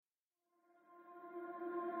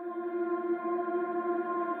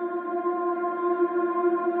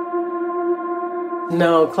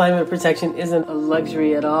No, climate protection isn't a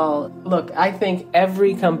luxury at all. Look, I think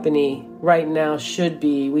every company right now should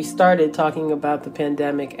be, we started talking about the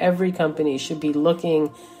pandemic, every company should be looking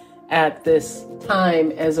at this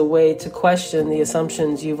time as a way to question the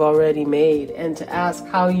assumptions you've already made and to ask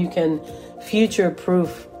how you can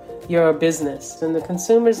future-proof your business. And the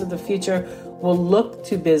consumers of the future will look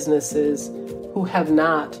to businesses who have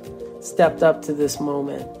not stepped up to this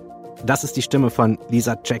moment. Das ist die Stimme von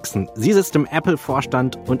Lisa Jackson. Sie sitzt im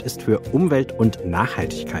Apple-Vorstand und ist für Umwelt und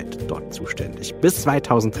Nachhaltigkeit dort zuständig. Bis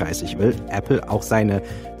 2030 will Apple auch seine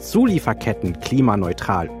Zulieferketten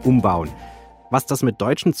klimaneutral umbauen. Was das mit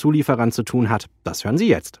deutschen Zulieferern zu tun hat, das hören Sie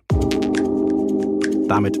jetzt.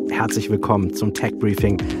 Damit herzlich willkommen zum Tech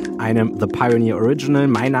Briefing, einem The Pioneer Original.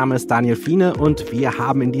 Mein Name ist Daniel Fiene und wir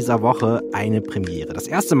haben in dieser Woche eine Premiere. Das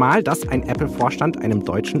erste Mal, dass ein Apple-Vorstand einem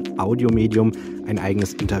deutschen Audiomedium ein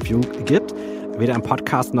eigenes Interview gibt. Weder im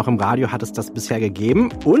Podcast noch im Radio hat es das bisher gegeben.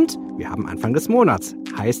 Und wir haben Anfang des Monats.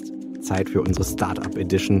 Heißt, Zeit für unsere Startup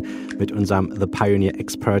Edition mit unserem The Pioneer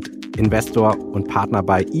Expert, Investor und Partner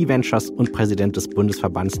bei eVentures und Präsident des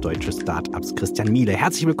Bundesverbands Deutsche Startups, Christian Miele.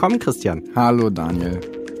 Herzlich willkommen, Christian. Hallo, Daniel.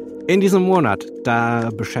 In diesem Monat, da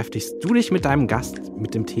beschäftigst du dich mit deinem Gast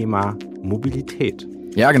mit dem Thema Mobilität.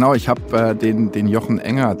 Ja, genau. Ich habe den Jochen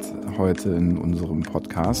Engert heute in unserem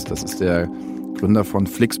Podcast. Das ist der Gründer von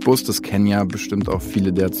Flixbus. Das kennen ja bestimmt auch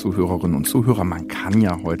viele der Zuhörerinnen und Zuhörer. Man kann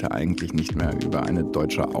ja heute eigentlich nicht mehr über eine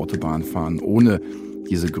deutsche Autobahn fahren, ohne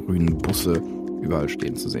diese grünen Busse überall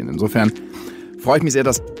stehen zu sehen. Insofern freue ich mich sehr,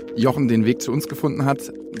 dass Jochen den Weg zu uns gefunden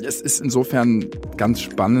hat. Es ist insofern ganz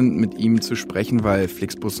spannend, mit ihm zu sprechen, weil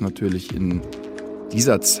Flixbus natürlich in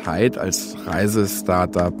dieser Zeit als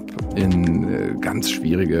Reisestartup in ganz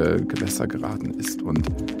schwierige Gewässer geraten ist. Und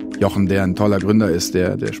Jochen, der ein toller Gründer ist,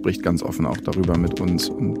 der spricht ganz offen auch darüber mit uns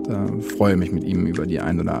und freue mich mit ihm über die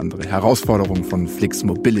ein oder andere Herausforderung von Flix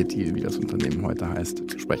Mobility, wie das Unternehmen heute heißt,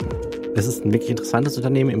 zu sprechen. Es ist ein wirklich interessantes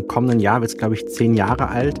Unternehmen. Im kommenden Jahr wird es, glaube ich, 10 Jahre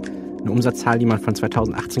alt. Eine Umsatzzahl, die man von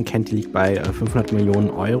 2018 kennt, die liegt bei 500 Millionen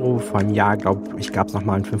Euro. Vor einem Jahr, glaube ich, gab es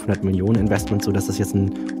nochmal ein 500 Millionen Investment, sodass das jetzt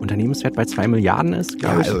ein Unternehmenswert bei 2 Milliarden ist,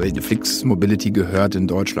 glaube ich. Ja, also Flix Mobility gehört in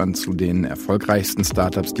Deutschland zu den erfolgreichsten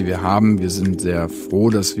Startups, die wir haben. Wir sind sehr froh,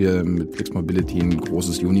 dass wir mit Flix Mobility ein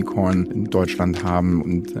großes Unicorn in Deutschland haben.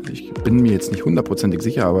 Und ich bin mir jetzt nicht hundertprozentig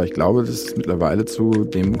sicher, aber ich glaube, dass es mittlerweile zu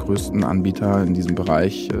dem größten Anbieter in diesem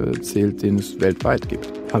Bereich zählt, den es weltweit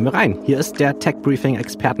gibt. Hören wir rein. Hier ist der Tech Briefing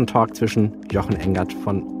Experten-Talk zwischen Jochen Engert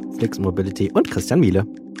von Flix Mobility und Christian Miele.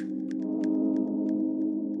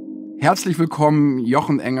 Herzlich willkommen,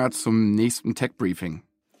 Jochen Engert, zum nächsten Tech Briefing.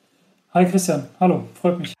 Hi Christian, hallo,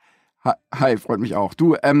 freut mich. Hi, freut mich auch.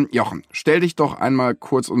 Du, Jochen, stell dich doch einmal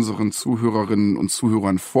kurz unseren Zuhörerinnen und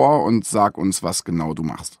Zuhörern vor und sag uns, was genau du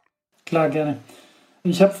machst. Klar, gerne.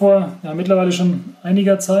 Ich habe vor mittlerweile schon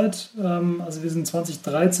einiger Zeit, also wir sind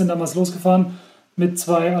 2013 damals losgefahren, mit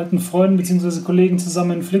 2 alten Freunden bzw. Kollegen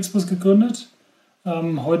zusammen in Flixbus gegründet.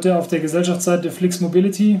 Heute auf der Gesellschaftsseite Flix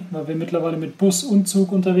Mobility, weil wir mittlerweile mit Bus und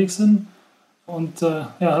Zug unterwegs sind. Und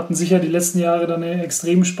hatten sicher die letzten Jahre dann eine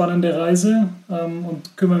extrem spannende Reise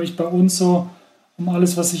und kümmere mich bei uns so um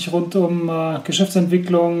alles, was sich rund um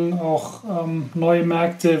Geschäftsentwicklung, auch neue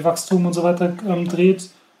Märkte, Wachstum und so weiter dreht,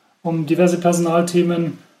 um diverse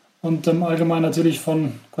Personalthemen und allgemein natürlich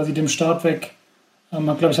von quasi dem Start weg.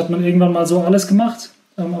 Glaube ich, hat man irgendwann mal so alles gemacht,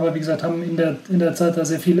 aber wie gesagt, haben in der Zeit da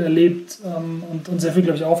sehr viel erlebt und sehr viel,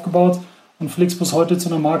 glaube ich, aufgebaut und Flixbus heute zu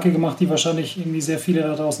einer Marke gemacht, die wahrscheinlich irgendwie sehr viele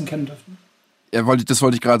da draußen kennen dürfen. Ja, das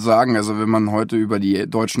wollte ich gerade sagen. Also wenn man heute über die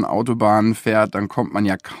deutschen Autobahnen fährt, dann kommt man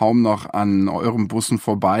ja kaum noch an euren Bussen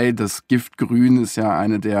vorbei. Das Giftgrün ist ja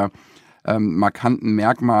eine der markanten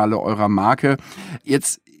Merkmale eurer Marke.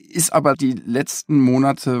 Jetzt ist aber die letzten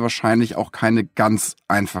Monate wahrscheinlich auch keine ganz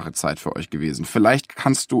einfache Zeit für euch gewesen. Vielleicht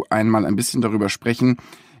kannst du einmal ein bisschen darüber sprechen,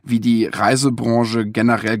 wie die Reisebranche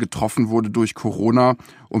generell getroffen wurde durch Corona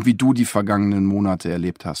und wie du die vergangenen Monate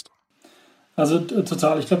erlebt hast. Also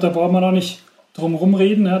total. Ich glaube, da braucht man auch nicht drum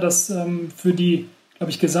rumreden, dass für die,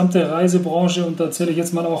 glaube ich, gesamte Reisebranche, und da zähle ich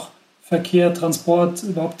jetzt mal auch Verkehr, Transport,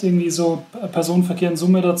 überhaupt irgendwie so Personenverkehr in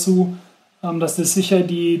Summe dazu, dass das sicher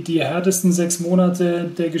die härtesten 6 Monate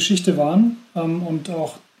der Geschichte waren und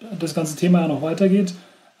auch das ganze Thema ja noch weitergeht.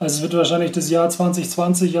 Also es wird wahrscheinlich das Jahr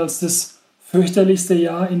 2020 als das fürchterlichste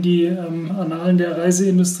Jahr in die Annalen der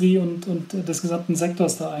Reiseindustrie und des gesamten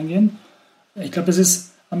Sektors da eingehen. Ich glaube, es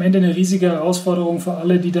ist am Ende eine riesige Herausforderung für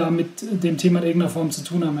alle, die da mit dem Thema in irgendeiner Form zu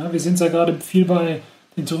tun haben. Ja, wir sind ja gerade viel bei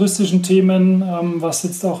den touristischen Themen, was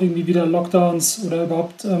jetzt auch irgendwie wieder Lockdowns oder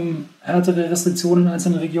überhaupt härtere Restriktionen in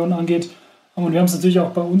einzelnen Regionen angeht. Und wir haben es natürlich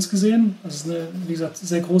auch bei uns gesehen. Das ist eine, wie gesagt,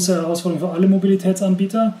 sehr große Herausforderung für alle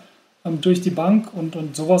Mobilitätsanbieter. durch die Bank und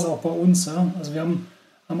sowas auch bei uns. Ja. Also wir haben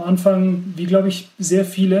am Anfang, wie glaube ich, sehr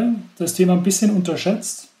viele das Thema ein bisschen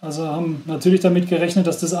unterschätzt. Also haben natürlich damit gerechnet,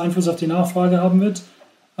 dass das Einfluss auf die Nachfrage haben wird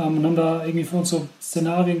und haben da irgendwie für uns so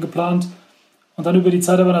Szenarien geplant. Und dann über die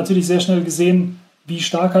Zeit aber natürlich sehr schnell gesehen, wie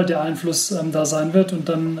stark halt der Einfluss da sein wird. Und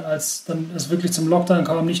dann, als dann es wirklich zum Lockdown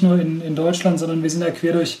kam, nicht nur in Deutschland, sondern wir sind ja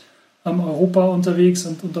quer durch Europa unterwegs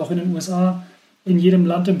und auch in den USA, in jedem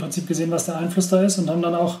Land im Prinzip gesehen, was der Einfluss da ist und haben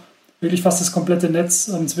dann auch wirklich fast das komplette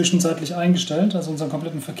Netz zwischenzeitlich eingestellt, also unseren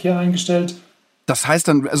kompletten Verkehr eingestellt. Das heißt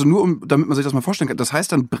dann, also nur damit man sich das mal vorstellen kann, das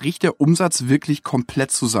heißt dann bricht der Umsatz wirklich komplett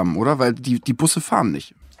zusammen, oder? Weil die Busse fahren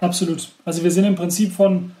nicht. Absolut. Also wir sind im Prinzip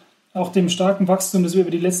von auch dem starken Wachstum, das wir über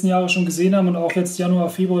die letzten Jahre schon gesehen haben und auch jetzt Januar,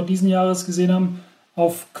 Februar diesen Jahres gesehen haben,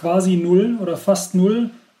 auf quasi null oder fast null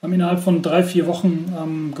innerhalb von 3-4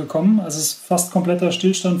 Wochen gekommen. Also es ist fast kompletter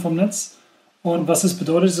Stillstand vom Netz. Und was das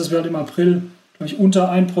bedeutet, ist, dass wir halt im April, glaube ich,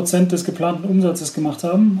 unter 1% des geplanten Umsatzes gemacht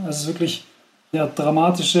haben. Also es ist wirklich eine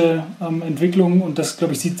dramatische Entwicklung und das,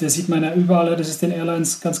 glaube ich, das sieht man ja überall. Das ist den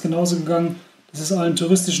Airlines ganz genauso gegangen. Das ist allen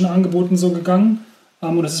touristischen Angeboten so gegangen.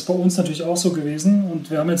 Und das ist bei uns natürlich auch so gewesen. Und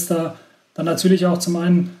wir haben jetzt da dann natürlich auch zum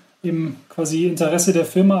einen im quasi Interesse der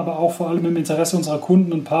Firma, aber auch vor allem im Interesse unserer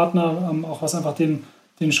Kunden und Partner, auch was einfach den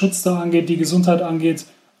Schutz da angeht, die Gesundheit angeht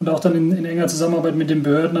und auch dann in enger Zusammenarbeit mit den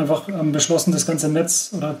Behörden einfach beschlossen, das ganze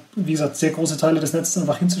Netz oder wie gesagt sehr große Teile des Netzes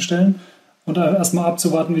einfach hinzustellen und erstmal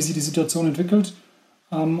abzuwarten, wie sich die Situation entwickelt.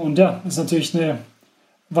 Und ja, ist natürlich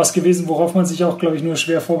was gewesen, worauf man sich auch, glaube ich, nur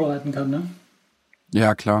schwer vorbereiten kann. Ne?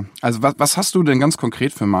 Ja, klar. Also was hast du denn ganz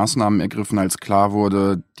konkret für Maßnahmen ergriffen, als klar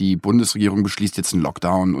wurde, die Bundesregierung beschließt jetzt einen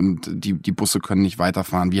Lockdown und die Busse können nicht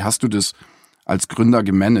weiterfahren? Wie hast du das als Gründer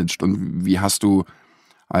gemanagt und wie hast du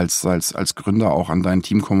als Gründer auch an dein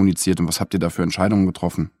Team kommuniziert und was habt ihr da für Entscheidungen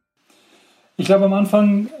getroffen? Ich glaube, am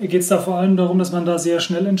Anfang geht es da vor allem darum, dass man da sehr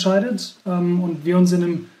schnell entscheidet und wir uns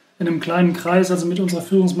in einem kleinen Kreis, also mit unserer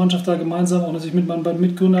Führungsmannschaft da gemeinsam, auch natürlich mit meinen beiden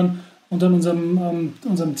Mitgründern und dann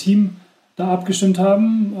unserem Team da abgestimmt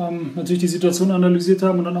haben, natürlich die Situation analysiert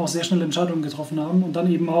haben und dann auch sehr schnell Entscheidungen getroffen haben und dann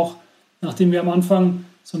eben auch, nachdem wir am Anfang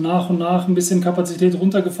so nach und nach ein bisschen Kapazität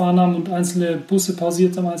runtergefahren haben und einzelne Busse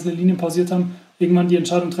pausiert haben, einzelne Linien pausiert haben, irgendwann die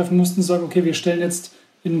Entscheidung treffen mussten, zu sagen, okay, wir stellen jetzt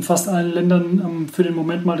in fast allen Ländern für den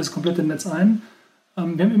Moment mal das komplette Netz ein.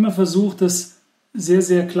 Wir haben immer versucht, das sehr,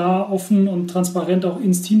 sehr klar, offen und transparent auch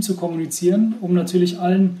ins Team zu kommunizieren, um natürlich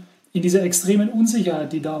allen in dieser extremen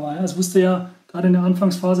Unsicherheit, die da war. Es wusste ja gerade in der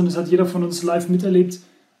Anfangsphase, und das hat jeder von uns live miterlebt,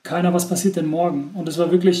 keiner, was passiert denn morgen? Und es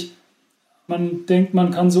war wirklich, man denkt,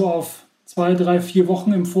 man kann so auf 2, 3, 4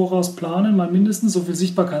 Wochen im Voraus planen, mal mindestens. So viel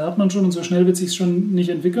Sichtbarkeit hat man schon und so schnell wird es sich schon nicht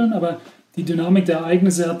entwickeln. Aber die Dynamik der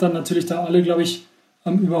Ereignisse hat dann natürlich da alle, glaube ich,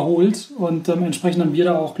 überholt. Und entsprechend haben wir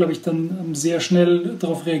da auch, glaube ich, dann sehr schnell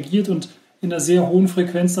darauf reagiert und in einer sehr hohen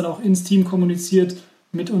Frequenz dann auch ins Team kommuniziert,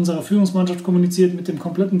 mit unserer Führungsmannschaft kommuniziert, mit dem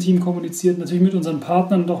kompletten Team kommuniziert, natürlich mit unseren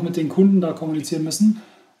Partnern und auch mit den Kunden da kommunizieren müssen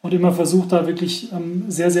und immer versucht, da wirklich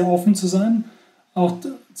sehr, sehr offen zu sein. Auch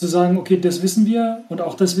zu sagen, okay, das wissen wir und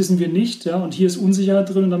auch das wissen wir nicht. Ja, und hier ist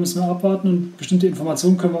Unsicherheit drin und da müssen wir abwarten und bestimmte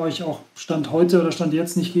Informationen können wir euch auch Stand heute oder Stand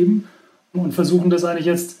jetzt nicht geben und versuchen das eigentlich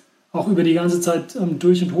jetzt auch über die ganze Zeit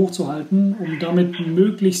durch und hoch zu halten, um damit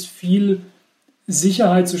möglichst viel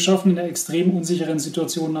Sicherheit zu schaffen in einer extrem unsicheren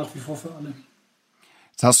Situation nach wie vor für alle.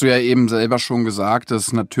 Jetzt hast du ja eben selber schon gesagt,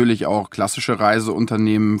 dass natürlich auch klassische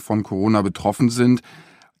Reiseunternehmen von Corona betroffen sind.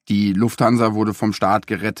 Die Lufthansa wurde vom Staat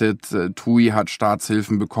gerettet, TUI hat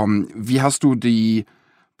Staatshilfen bekommen. Wie hast du die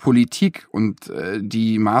Politik und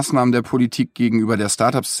die Maßnahmen der Politik gegenüber der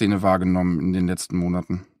Startup-Szene wahrgenommen in den letzten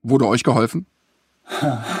Monaten? Wurde euch geholfen?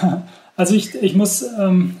 Also ich muss,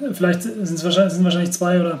 vielleicht sind wahrscheinlich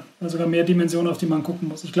 2 oder sogar mehr Dimensionen, auf die man gucken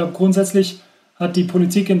muss. Ich glaube, grundsätzlich hat die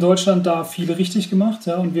Politik in Deutschland da viel richtig gemacht.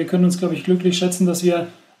 Ja, und wir können uns, glaube ich, glücklich schätzen, dass wir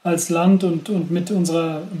als Land und mit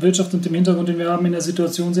unserer Wirtschaft und dem Hintergrund, den wir haben, in der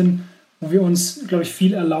Situation sind, wo wir uns, glaube ich,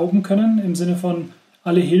 viel erlauben können, im Sinne von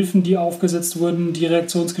alle Hilfen, die aufgesetzt wurden, die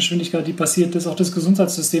Reaktionsgeschwindigkeit, die passiert ist, auch das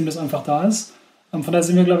Gesundheitssystem, das einfach da ist. Von daher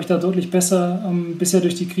sind wir, glaube ich, da deutlich besser bisher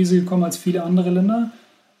durch die Krise gekommen als viele andere Länder.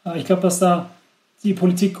 Ich glaube, dass da die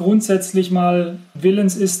Politik grundsätzlich mal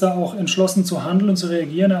willens ist, da auch entschlossen zu handeln und zu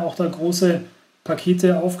reagieren, auch da große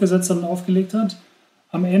Pakete aufgesetzt hat und aufgelegt hat.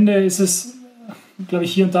 Am Ende ist es, glaube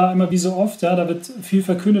ich, hier und da immer wie so oft, ja, da wird viel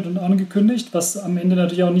verkündet und angekündigt, was am Ende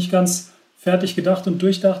natürlich auch nicht ganz fertig gedacht und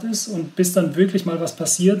durchdacht ist. Und bis dann wirklich mal was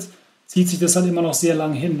passiert, zieht sich das halt immer noch sehr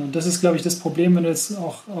lang hin. Und das ist, glaube ich, das Problem, wenn du jetzt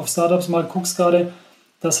auch auf Startups mal guckst gerade,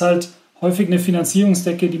 dass halt häufig eine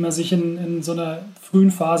Finanzierungsdecke, die man sich in so einer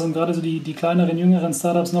frühen Phase und gerade so die kleineren, jüngeren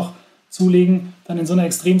Startups noch zulegen, dann in so einer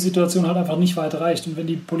Extremsituation halt einfach nicht weit reicht. Und wenn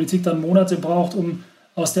die Politik dann Monate braucht, um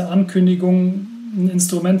aus der Ankündigung ein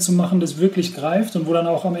Instrument zu machen, das wirklich greift und wo dann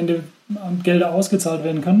auch am Ende Gelder ausgezahlt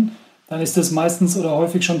werden können, dann ist das meistens oder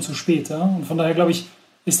häufig schon zu spät. Ja? Und von daher, glaube ich,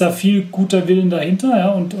 ist da viel guter Willen dahinter.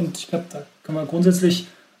 Ja? Und ich glaube, da können wir grundsätzlich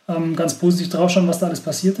ganz positiv drauf schauen, was da alles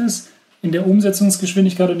passiert ist. In der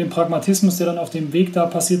Umsetzungsgeschwindigkeit und dem Pragmatismus, der dann auf dem Weg da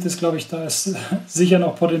passiert ist, glaube ich, da ist sicher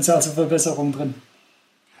noch Potenzial zur Verbesserung drin.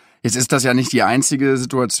 Jetzt ist das ja nicht die einzige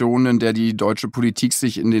Situation, in der die deutsche Politik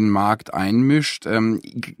sich in den Markt einmischt.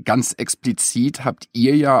 Ganz explizit habt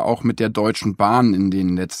ihr ja auch mit der Deutschen Bahn in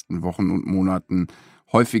den letzten Wochen und Monaten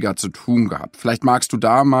häufiger zu tun gehabt. Vielleicht magst du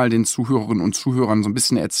da mal den Zuhörerinnen und Zuhörern so ein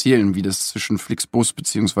bisschen erzählen, wie das zwischen Flixbus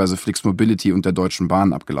bzw. Flixmobility und der Deutschen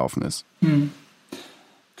Bahn abgelaufen ist.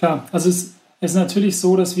 Klar, also es ist natürlich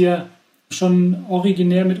so, dass wir schon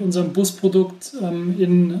originär mit unserem Busprodukt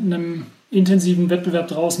in einem intensiven Wettbewerb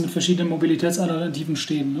draußen mit verschiedenen Mobilitätsalternativen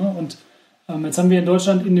stehen. Ne? Und jetzt haben wir in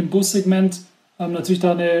Deutschland in dem Bussegment natürlich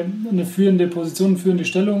da eine führende Position, eine führende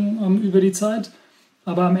Stellung über die Zeit.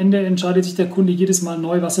 Aber am Ende entscheidet sich der Kunde jedes Mal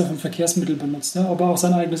neu, was er für ein Verkehrsmittel benutzt. Ja? Ob er auch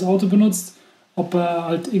sein eigenes Auto benutzt, ob er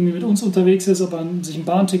halt irgendwie mit uns unterwegs ist, ob er sich ein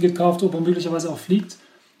Bahnticket kauft, ob er möglicherweise auch fliegt.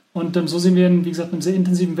 Und so sind wir, wie gesagt, in einem sehr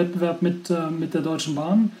intensiven Wettbewerb mit der Deutschen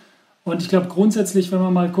Bahn. Und ich glaube grundsätzlich, wenn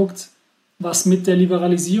man mal guckt, was mit der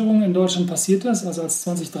Liberalisierung in Deutschland passiert ist, also als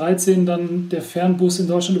 2013 dann der Fernbus in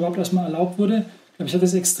Deutschland überhaupt erstmal erlaubt wurde, glaube ich, hat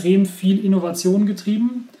das extrem viel Innovation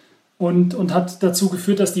getrieben und hat dazu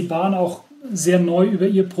geführt, dass die Bahn auch sehr neu über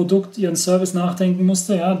ihr Produkt, ihren Service nachdenken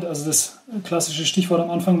musste. Ja, also das klassische Stichwort am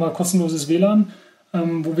Anfang war kostenloses WLAN,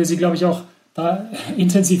 wo wir sie, glaube ich, auch da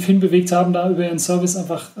intensiv hinbewegt haben, da über ihren Service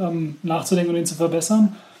einfach nachzudenken und ihn zu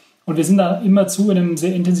verbessern. Und wir sind da immerzu in einem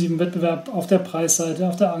sehr intensiven Wettbewerb auf der Preisseite,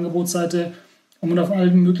 auf der Angebotsseite und auf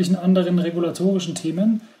allen möglichen anderen regulatorischen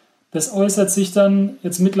Themen. Das äußert sich dann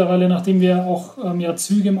jetzt mittlerweile, nachdem wir auch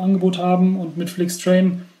Züge im Angebot haben und mit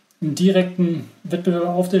Flixtrain einen direkten Wettbewerb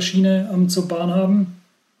auf der Schiene zur Bahn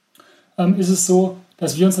haben, ist es so,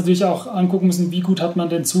 dass wir uns natürlich auch angucken müssen, wie gut hat man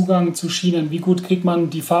den Zugang zu Schienen, wie gut kriegt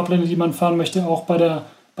man die Fahrpläne, die man fahren möchte, auch bei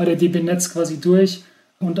der DB Netz quasi durch.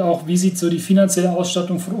 Und auch, wie sieht so die finanzielle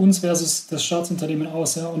Ausstattung von uns versus das Staatsunternehmen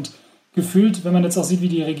aus. Ja? Und gefühlt, wenn man jetzt auch sieht, wie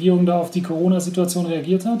die Regierung da auf die Corona-Situation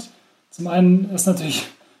reagiert hat, zum einen ist natürlich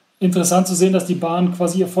interessant zu sehen, dass die Bahn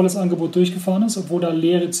quasi ihr volles Angebot durchgefahren ist, obwohl da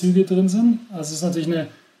leere Züge drin sind. Also es ist natürlich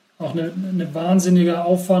auch eine wahnsinniger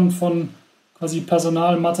Aufwand von quasi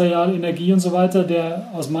Personal, Material, Energie und so weiter,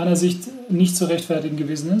 der aus meiner Sicht nicht zu rechtfertigen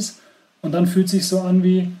gewesen ist. Und dann fühlt es sich so an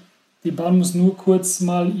wie, die Bahn muss nur kurz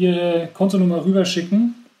mal ihre Kontonummer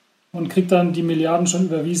rüberschicken und kriegt dann die Milliarden schon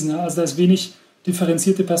überwiesen. Also da ist wenig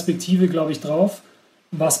differenzierte Perspektive, glaube ich, drauf.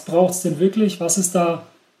 Was braucht es denn wirklich? Was ist da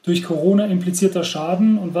durch Corona implizierter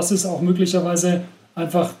Schaden? Und was ist auch möglicherweise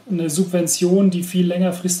einfach eine Subvention, die viel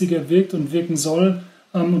längerfristiger wirkt und wirken soll?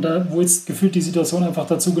 Und da, wo jetzt gefühlt die Situation einfach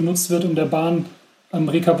dazu genutzt wird, um der Bahn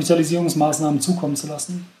Rekapitalisierungsmaßnahmen zukommen zu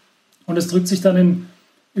lassen. Und es drückt sich dann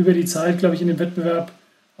über die Zeit, glaube ich, in dem Wettbewerb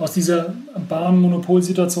aus dieser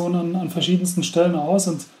Bahnmonopolsituation an verschiedensten Stellen aus.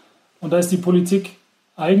 Und da ist die Politik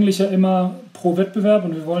eigentlich ja immer pro Wettbewerb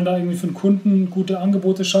und wir wollen da irgendwie für den Kunden gute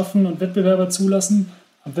Angebote schaffen und Wettbewerber zulassen.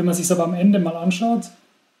 Und wenn man sich es aber am Ende mal anschaut,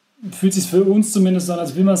 fühlt es sich für uns zumindest an,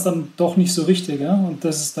 als will man es dann doch nicht so richtig. Ja? Und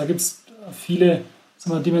da gibt es viele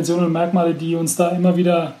Dimensionen und Merkmale, die uns da immer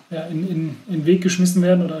wieder in den Weg geschmissen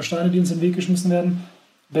werden oder Steine, die uns in den Weg geschmissen werden.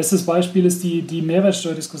 Bestes Beispiel ist die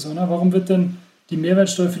Mehrwertsteuerdiskussion. Ja? Warum wird denn die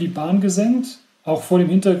Mehrwertsteuer für die Bahn gesenkt, auch vor dem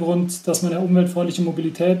Hintergrund, dass man ja umweltfreundliche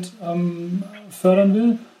Mobilität fördern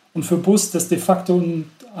will. Und für Bus, das de facto ein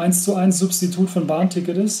 1:1 Substitut von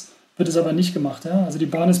Bahnticket ist, wird es aber nicht gemacht. Ja? Also die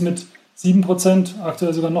Bahn ist mit 7%,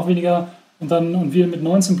 aktuell sogar noch weniger, und wir mit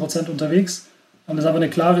 19% unterwegs. Und das ist aber eine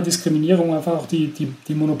klare Diskriminierung, einfach auch die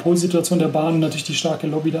Monopolsituation der Bahn und natürlich die starke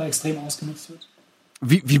Lobby da extrem ausgenutzt wird.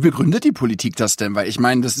 Wie begründet die Politik das denn? Weil ich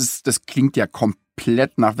meine, das klingt ja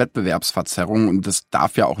komplett nach Wettbewerbsverzerrung und das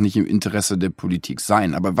darf ja auch nicht im Interesse der Politik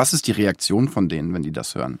sein. Aber was ist die Reaktion von denen, wenn die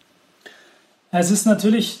das hören? Es ist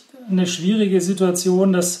natürlich eine schwierige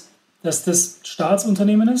Situation, dass das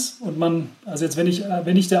Staatsunternehmen ist und also jetzt, wenn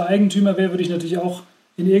ich der Eigentümer wäre, würde ich natürlich auch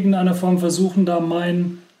in irgendeiner Form versuchen, da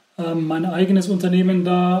mein eigenes Unternehmen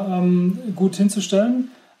da gut hinzustellen.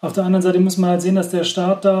 Auf der anderen Seite muss man halt sehen, dass der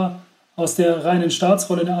Staat da aus der reinen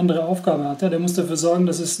Staatsrolle eine andere Aufgabe hat. Ja, der muss dafür sorgen,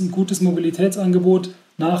 dass es ein gutes Mobilitätsangebot,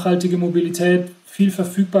 nachhaltige Mobilität, viel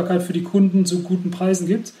Verfügbarkeit für die Kunden zu guten Preisen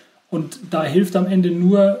gibt. Und da hilft am Ende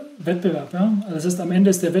nur Wettbewerb. Ja? Also das heißt, am Ende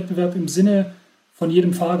ist der Wettbewerb im Sinne von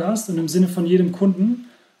jedem Fahrgast und im Sinne von jedem Kunden.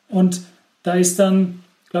 Und da ist dann,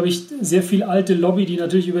 glaube ich, sehr viel alte Lobby, die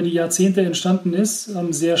natürlich über die Jahrzehnte entstanden ist,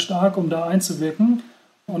 sehr stark, um da einzuwirken.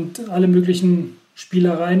 Und alle möglichen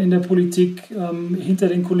Spielereien in der Politik, hinter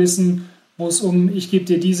den Kulissen, wo es um, ich gebe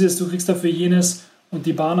dir dieses, du kriegst dafür jenes, und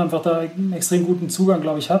die Bahn einfach da einen extrem guten Zugang,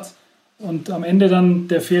 glaube ich, hat. Und am Ende dann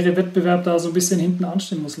der faire Wettbewerb da so ein bisschen hinten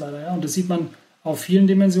anstehen muss, leider. Ja. Und das sieht man auf vielen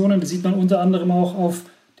Dimensionen. Das sieht man unter anderem auch auf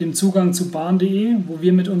dem Zugang zu bahn.de, wo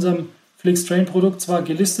wir mit unserem Flixtrain-Produkt zwar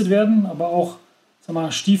gelistet werden, aber auch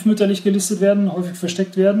stiefmütterlich gelistet werden, häufig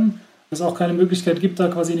versteckt werden. Es auch keine Möglichkeit gibt, da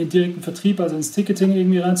quasi in den direkten Vertrieb, also ins Ticketing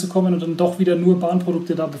irgendwie reinzukommen und dann doch wieder nur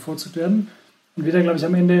Bahnprodukte da bevorzugt werden. Und wir da, glaube ich,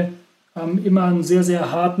 am Ende immer einen sehr,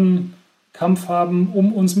 sehr harten Kampf haben,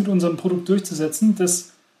 um uns mit unserem Produkt durchzusetzen,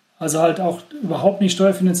 das also halt auch überhaupt nicht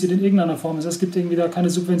steuerfinanziert in irgendeiner Form ist. Es gibt irgendwie da keine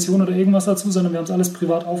Subvention oder irgendwas dazu, sondern wir haben es alles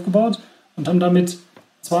privat aufgebaut und haben damit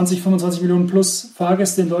 20, 25 Millionen plus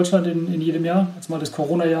Fahrgäste in Deutschland in jedem Jahr, jetzt mal das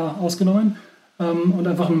Corona-Jahr ausgenommen, und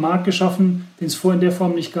einfach einen Markt geschaffen, den es vorher in der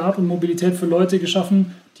Form nicht gab, und Mobilität für Leute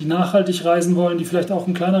geschaffen, die nachhaltig reisen wollen, die vielleicht auch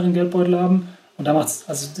einen kleineren Geldbeutel haben. Und da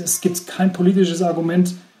es gibt kein politisches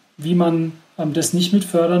Argument, wie man das nicht mit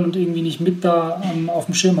fördern und irgendwie nicht mit da auf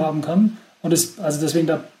dem Schirm haben kann. Und deswegen,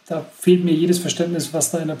 da fehlt mir jedes Verständnis,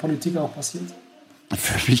 was da in der Politik auch passiert.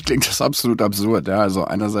 Für mich klingt das absolut absurd. Ja? Also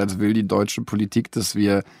einerseits will die deutsche Politik, dass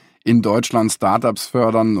wir in Deutschland Startups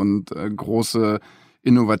fördern und große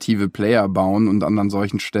innovative Player bauen, und an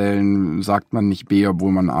solchen Stellen sagt man nicht B,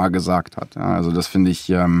 obwohl man A gesagt hat. Ja? Also das finde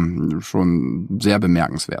ich schon sehr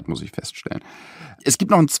bemerkenswert, muss ich feststellen. Es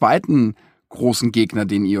gibt noch einen zweiten großen Gegner,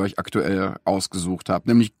 den ihr euch aktuell ausgesucht habt,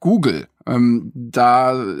 nämlich Google.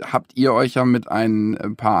 Da habt ihr euch ja mit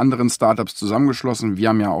ein paar anderen Startups zusammengeschlossen. Wir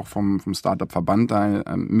haben ja auch vom Startup-Verband da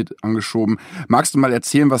mit angeschoben. Magst du mal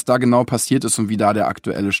erzählen, was da genau passiert ist und wie da der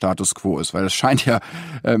aktuelle Status quo ist? Weil es scheint ja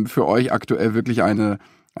für euch aktuell wirklich eine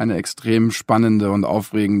extrem spannende und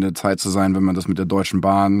aufregende Zeit zu sein, wenn man das mit der Deutschen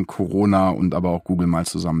Bahn, Corona und aber auch Google mal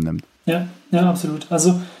zusammennimmt. Ja, absolut.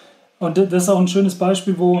 Also, und das ist auch ein schönes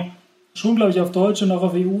Beispiel, wo schon, glaube ich, auf Deutsch und auch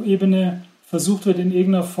auf EU-Ebene versucht wird, in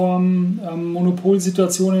irgendeiner Form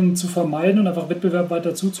Monopolsituationen zu vermeiden und einfach Wettbewerb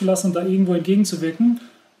weiter zuzulassen und da irgendwo entgegenzuwirken.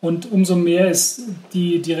 Und umso mehr ist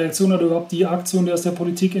die Reaktion oder überhaupt die Aktion, die aus der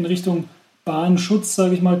Politik in Richtung Bahnschutz,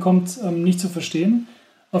 sage ich mal, kommt, nicht zu verstehen.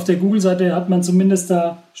 Auf der Google-Seite hat man zumindest,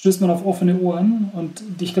 da stößt man auf offene Ohren. Und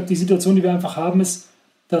ich glaube, die Situation, die wir einfach haben, ist,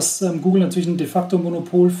 dass Google natürlich ein de facto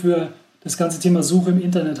Monopol für das ganze Thema Suche im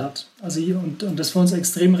Internet hat. Also und das ist für uns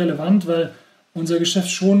extrem relevant, weil unser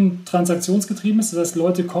Geschäft schon transaktionsgetrieben ist. Das heißt,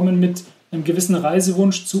 Leute kommen mit einem gewissen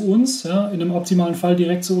Reisewunsch zu uns, ja, in einem optimalen Fall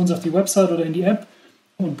direkt zu uns auf die Website oder in die App,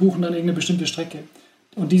 und buchen dann irgendeine bestimmte Strecke.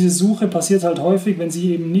 Und diese Suche passiert halt häufig, wenn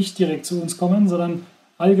sie eben nicht direkt zu uns kommen, sondern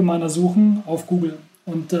allgemeiner suchen auf Google.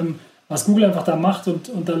 Und was Google einfach da macht,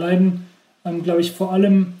 und da leiden, glaube ich, vor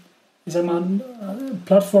allem, ich sag mal,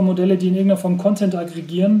 Plattformmodelle, die in irgendeiner Form Content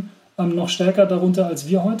aggregieren, noch stärker darunter als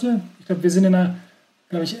wir heute. Ich glaube, wir sind in einer,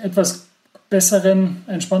 glaube ich, etwas besseren,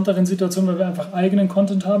 entspannteren Situation, weil wir einfach eigenen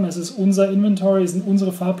Content haben. Es ist unser Inventory, es sind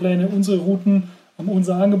unsere Fahrpläne, unsere Routen,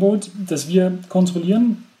 unser Angebot, das wir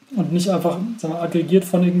kontrollieren und nicht einfach, sagen wir, aggregiert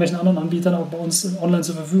von irgendwelchen anderen Anbietern auch bei uns online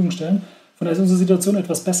zur Verfügung stellen. Von daher ist unsere Situation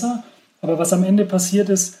etwas besser. Aber was am Ende passiert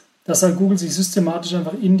ist, dass halt Google sich systematisch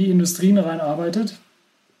einfach in die Industrien reinarbeitet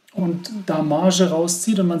und da Marge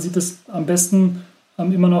rauszieht. Und man sieht es am besten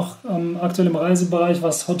immer noch aktuell im Reisebereich,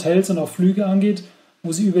 was Hotels und auch Flüge angeht,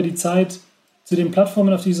 wo sie über die Zeit zu den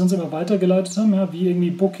Plattformen, auf die sie uns immer weitergeleitet haben, ja, wie irgendwie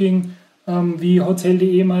Booking, wie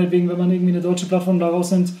Hotel.de meinetwegen, wenn man irgendwie eine deutsche Plattform da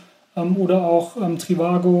rausnimmt, oder auch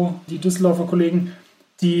Trivago, die Düsseldorfer Kollegen,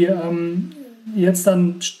 die jetzt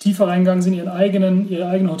dann tiefer reingegangen sind, ihre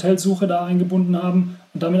eigene Hotelsuche da eingebunden haben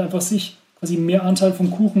und damit einfach sich quasi mehr Anteil vom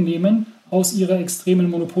Kuchen nehmen aus ihrer extremen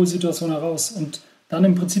Monopolsituation heraus und dann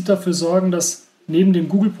im Prinzip dafür sorgen, dass neben dem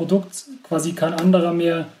Google-Produkt quasi kein anderer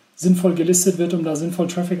mehr sinnvoll gelistet wird, um da sinnvoll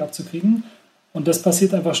Traffic abzukriegen. Und das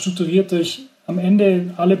passiert einfach strukturiert durch am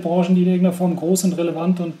Ende alle Branchen, die in irgendeiner Form groß und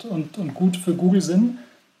relevant und gut für Google sind.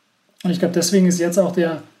 Und ich glaube, deswegen ist jetzt auch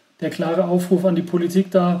der klare Aufruf an die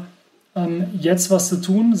Politik da, jetzt was zu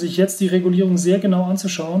tun, sich jetzt die Regulierung sehr genau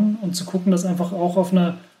anzuschauen und zu gucken, dass einfach auch auf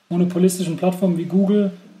einer monopolistischen Plattform wie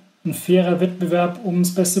Google ein fairer Wettbewerb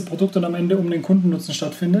ums beste Produkt und am Ende um den Kundennutzen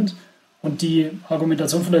stattfindet. Und die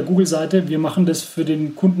Argumentation von der Google-Seite, wir machen das für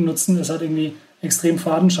den Kundennutzen, ist halt irgendwie extrem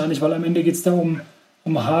fadenscheinig, weil am Ende geht es da um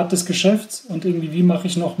hartes Geschäft und irgendwie, wie mache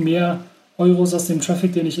ich noch mehr Euros aus dem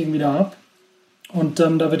Traffic, den ich irgendwie da habe. Und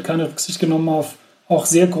da wird keine Rücksicht genommen auf auch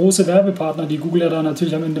sehr große Werbepartner, die Google ja da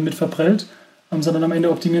natürlich am Ende mit verprellt, sondern am Ende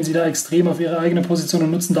optimieren sie da extrem auf ihre eigene Position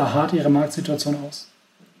und nutzen da hart ihre Marktsituation aus.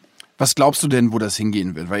 Was glaubst du denn, wo das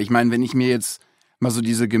hingehen wird? Weil ich meine, wenn ich mir jetzt mal so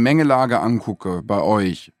diese Gemengelage angucke bei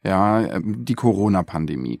euch, ja, die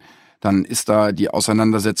Corona-Pandemie, Dann ist da die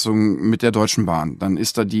Auseinandersetzung mit der Deutschen Bahn. Dann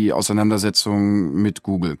ist da die Auseinandersetzung mit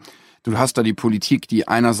Google. Du hast da die Politik, die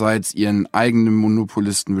einerseits ihren eigenen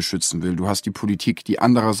Monopolisten beschützen will. Du hast die Politik, die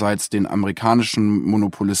andererseits den amerikanischen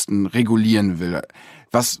Monopolisten regulieren will.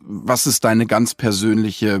 Was ist deine ganz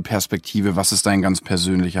persönliche Perspektive? Was ist dein ganz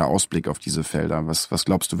persönlicher Ausblick auf diese Felder? Was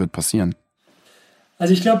glaubst du, wird passieren?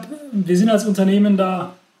 Also ich glaube, wir sind als Unternehmen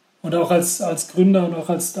da und auch als Gründer und auch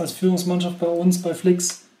als Führungsmannschaft bei uns, bei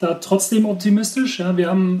Flix, da trotzdem optimistisch. Ja, wir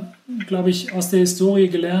haben, glaube ich, aus der Historie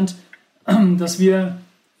gelernt, dass wir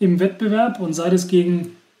im Wettbewerb und sei es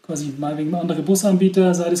gegen quasi mal wegen andere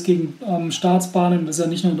Busanbieter, sei es gegen Staatsbahnen, das ist ja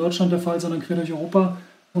nicht nur in Deutschland der Fall, sondern quer durch Europa,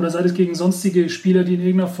 oder sei es gegen sonstige Spieler, die in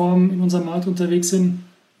irgendeiner Form in unserem Markt unterwegs sind,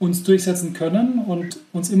 uns durchsetzen können und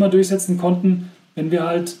uns immer durchsetzen konnten, wenn wir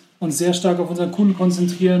halt uns sehr stark auf unseren Kunden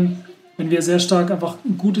konzentrieren, wenn wir sehr stark einfach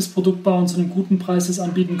ein gutes Produkt bauen, zu einem guten Preis das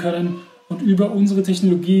anbieten können und über unsere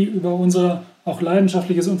Technologie, über unser auch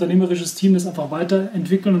leidenschaftliches unternehmerisches Team das einfach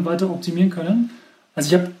weiterentwickeln und weiter optimieren können. Also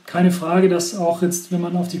ich habe keine Frage, dass auch jetzt, wenn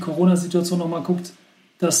man auf die Corona-Situation nochmal guckt,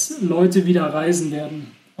 dass Leute wieder reisen werden.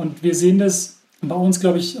 Und wir sehen das bei uns,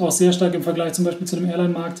 glaube ich, auch sehr stark im Vergleich zum Beispiel zu dem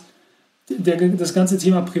Airline-Markt. Das ganze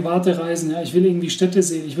Thema private Reisen, ja, ich will irgendwie Städte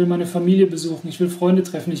sehen, ich will meine Familie besuchen, ich will Freunde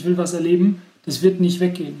treffen, ich will was erleben, das wird nicht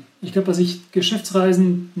weggehen. Ich glaube, dass sich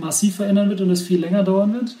Geschäftsreisen massiv verändern wird und es viel länger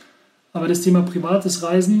dauern wird. Aber das Thema privates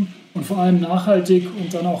Reisen und vor allem nachhaltig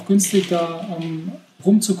und dann auch günstig da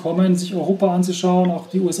rumzukommen, sich Europa anzuschauen, auch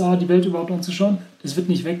die USA, die Welt überhaupt anzuschauen, das wird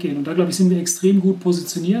nicht weggehen. Und da, glaube ich, sind wir extrem gut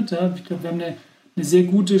positioniert. Ja. Ich glaube, wir haben eine sehr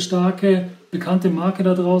gute, starke, bekannte Marke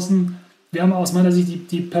da draußen. Wir haben aus meiner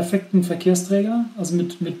Sicht die perfekten Verkehrsträger, also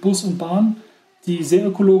mit Bus und Bahn, die sehr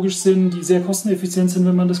ökologisch sind, die sehr kosteneffizient sind,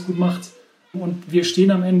 wenn man das gut macht. Und wir stehen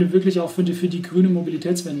am Ende wirklich auch für die grüne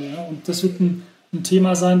Mobilitätswende. Ja. Und das wird ein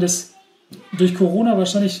Thema sein, das durch Corona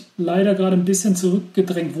wahrscheinlich leider gerade ein bisschen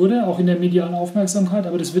zurückgedrängt wurde, auch in der medialen Aufmerksamkeit,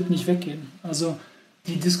 aber das wird nicht weggehen. Also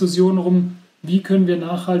die Diskussion um, wie können wir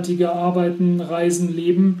nachhaltiger arbeiten, reisen,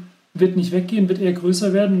 leben, wird nicht weggehen, wird eher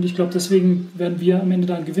größer werden und ich glaube, deswegen werden wir am Ende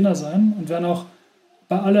da ein Gewinner sein und werden auch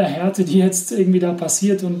bei aller Härte, die jetzt irgendwie da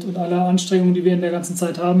passiert und aller Anstrengungen, die wir in der ganzen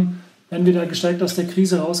Zeit haben, werden wir da gestärkt aus der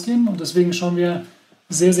Krise rausgehen und deswegen schauen wir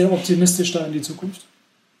sehr, sehr optimistisch da in die Zukunft.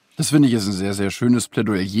 Das finde ich ist ein sehr, sehr schönes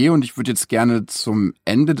Plädoyer und ich würde jetzt gerne zum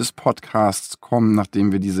Ende des Podcasts kommen,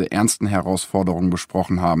 nachdem wir diese ernsten Herausforderungen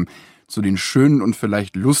besprochen haben, zu den schönen und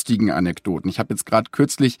vielleicht lustigen Anekdoten. Ich habe jetzt gerade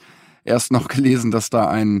kürzlich erst noch gelesen, dass da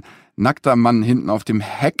ein nackter Mann hinten auf dem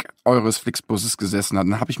Heck eures Flixbuses gesessen hat.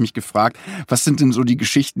 Dann habe ich mich gefragt, was sind denn so die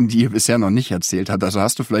Geschichten, die ihr bisher noch nicht erzählt habt? Also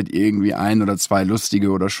hast du vielleicht irgendwie 1 oder 2 lustige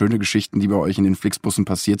oder schöne Geschichten, die bei euch in den Flixbussen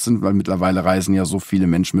passiert sind? Weil mittlerweile reisen ja so viele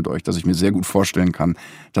Menschen mit euch, dass ich mir sehr gut vorstellen kann,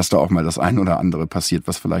 dass da auch mal das ein oder andere passiert,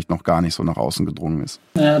 was vielleicht noch gar nicht so nach außen gedrungen ist.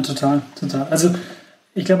 Ja, total. Also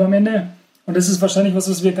ich glaube am Ende, und das ist wahrscheinlich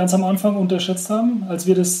was wir ganz am Anfang unterschätzt haben, als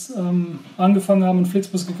wir das angefangen haben und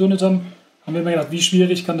Flixbus gegründet haben, haben wir immer gedacht, wie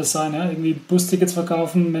schwierig kann das sein? Ja? Irgendwie Bustickets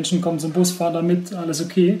verkaufen, Menschen kommen zum Bus, fahren damit, alles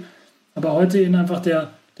okay. Aber heute in einfach der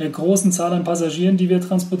großen Zahl an Passagieren, die wir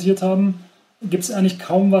transportiert haben, gibt es eigentlich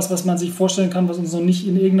kaum was man sich vorstellen kann, was uns noch nicht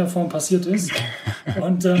in irgendeiner Form passiert ist.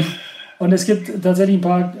 Und es gibt tatsächlich ein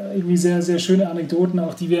paar irgendwie sehr, sehr schöne Anekdoten,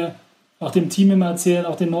 auch die wir auch dem Team immer erzählen,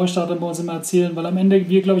 auch den Neustartern bei uns immer erzählen, weil am Ende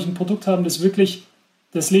wir, glaube ich, ein Produkt haben, das wirklich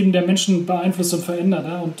das Leben der Menschen beeinflusst und verändert.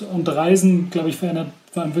 Ja? Und Reisen, glaube ich, verändert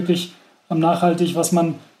vor allem wirklich nachhaltig,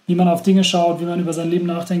 wie man auf Dinge schaut, wie man über sein Leben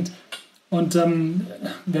nachdenkt. Und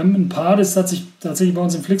wir haben ein Paar, das hat sich tatsächlich bei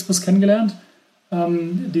uns im Flixbus kennengelernt.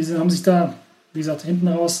 Die haben sich da, wie gesagt, hinten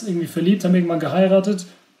raus irgendwie verliebt, haben irgendwann geheiratet.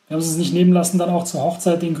 Wir haben es nicht nehmen lassen, dann auch zur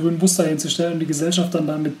Hochzeit den grünen Bus dahin zu stellen und die Gesellschaft dann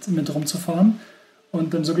da mit rumzufahren.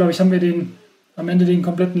 Und so, glaube ich, haben wir am Ende den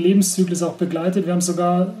kompletten Lebenszyklus auch begleitet. Wir haben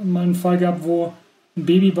sogar mal einen Fall gehabt, wo ein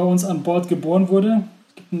Baby bei uns an Bord geboren wurde.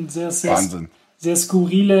 Es gibt eine sehr, sehr, sehr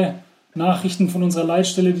skurrile Nachrichten von unserer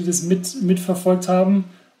Leitstelle, die das mitverfolgt haben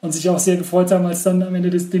und sich auch sehr gefreut haben, als dann am Ende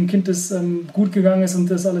dem Kind das gut gegangen ist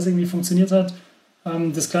und das alles irgendwie funktioniert hat.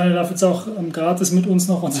 Das Kleine darf jetzt auch gratis mit uns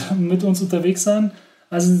unterwegs sein.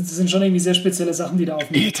 Also das sind schon irgendwie sehr spezielle Sachen, die da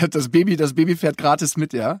aufnehmen. Das Baby fährt gratis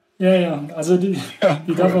mit, ja? Ja. Also die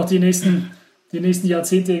darf auch die nächsten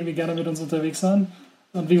Jahrzehnte irgendwie gerne mit uns unterwegs sein.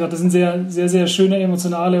 Und wie gesagt, das sind sehr, sehr, sehr schöne,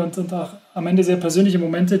 emotionale und auch am Ende sehr persönliche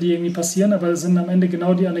Momente, die irgendwie passieren, aber es sind am Ende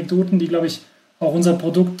genau die Anekdoten, die, glaube ich, auch unser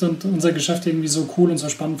Produkt und unser Geschäft irgendwie so cool und so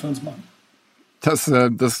spannend für uns machen. Das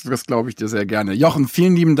glaube ich dir sehr gerne. Jochen,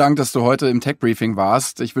 vielen lieben Dank, dass du heute im Tech Briefing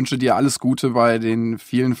warst. Ich wünsche dir alles Gute bei den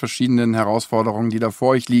vielen verschiedenen Herausforderungen, die da vor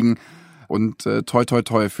euch liegen und toi toi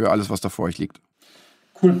toi für alles, was da vor euch liegt.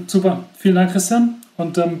 Cool, super. Vielen Dank, Christian,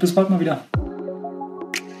 und bis bald mal wieder.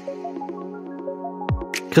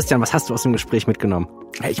 Christian, was hast du aus dem Gespräch mitgenommen?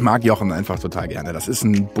 Ich mag Jochen einfach total gerne. Das ist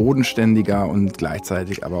ein bodenständiger und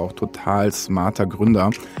gleichzeitig aber auch total smarter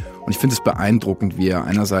Gründer. Und ich finde es beeindruckend, wie er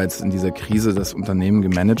einerseits in dieser Krise das Unternehmen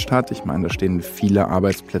gemanagt hat. Ich meine, da stehen viele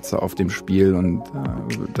Arbeitsplätze auf dem Spiel und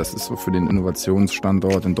das ist so für den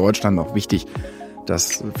Innovationsstandort in Deutschland auch wichtig,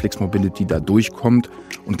 dass Flix Mobility da durchkommt.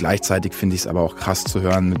 Und gleichzeitig finde ich es aber auch krass zu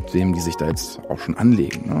hören, mit wem die sich da jetzt auch schon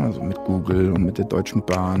anlegen. Ne? Also mit Google und mit der Deutschen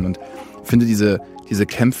Bahn. Und ich finde diese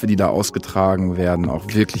Kämpfe, die da ausgetragen werden,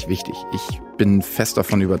 auch wirklich wichtig. Ich bin fest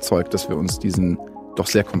davon überzeugt, dass wir uns diesen doch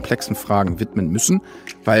sehr komplexen Fragen widmen müssen.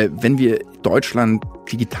 Weil wenn wir Deutschland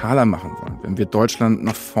digitaler machen wollen, wenn wir Deutschland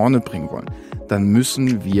nach vorne bringen wollen, dann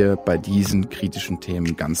müssen wir bei diesen kritischen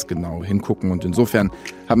Themen ganz genau hingucken. Und insofern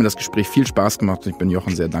hat mir das Gespräch viel Spaß gemacht und ich bin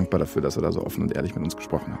Jochen sehr dankbar dafür, dass er da so offen und ehrlich mit uns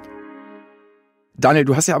gesprochen hat. Daniel,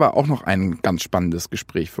 du hast ja aber auch noch ein ganz spannendes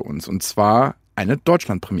Gespräch für uns und zwar eine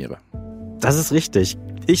Deutschlandpremiere. Das ist richtig.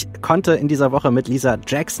 Ich konnte in dieser Woche mit Lisa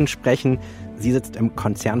Jackson sprechen. Sie sitzt im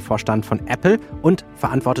Konzernvorstand von Apple und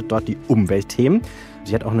verantwortet dort die Umweltthemen.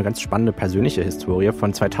 Sie hat auch eine ganz spannende persönliche Historie.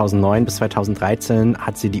 Von 2009 bis 2013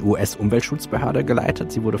 hat sie die US-Umweltschutzbehörde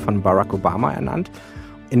geleitet. Sie wurde von Barack Obama ernannt.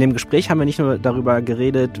 In dem Gespräch haben wir nicht nur darüber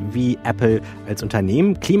geredet, wie Apple als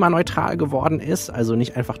Unternehmen klimaneutral geworden ist, also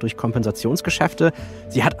nicht einfach durch Kompensationsgeschäfte.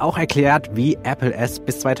 Sie hat auch erklärt, wie Apple es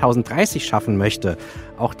bis 2030 schaffen möchte,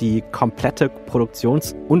 auch die komplette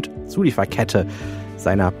Produktions- und Zulieferkette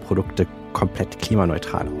seiner Produkte komplett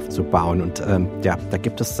klimaneutral aufzubauen. Und da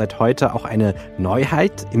gibt es seit heute auch eine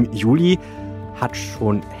Neuheit. Im Juli hat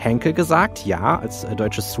schon Henkel gesagt, ja, als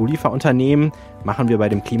deutsches Zulieferunternehmen machen wir bei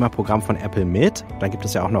dem Klimaprogramm von Apple mit. Dann gibt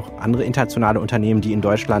es ja auch noch andere internationale Unternehmen, die in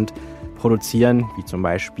Deutschland produzieren, wie zum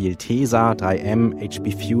Beispiel Tesa, 3M,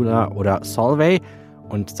 HP Fueler oder Solvay.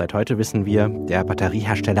 Und seit heute wissen wir, der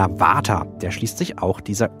Batteriehersteller Varta, der schließt sich auch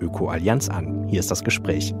dieser Öko-Allianz an. Hier ist das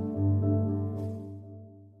Gespräch.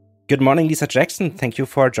 Good morning, Lisa Jackson. Thank you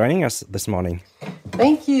for joining us this morning.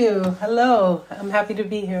 Thank you. Hello. I'm happy to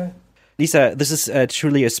be here. Lisa, this is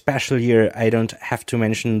truly a special year. I don't have to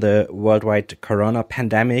mention the worldwide corona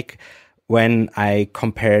pandemic. When I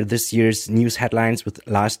compare this year's news headlines with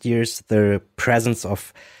last year's, the presence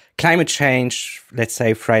of climate change, let's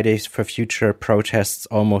say Fridays for Future protests,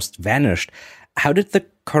 almost vanished. How did the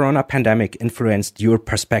corona pandemic influence your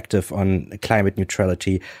perspective on climate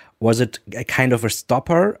neutrality? Was it a kind of a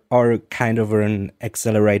stopper or kind of an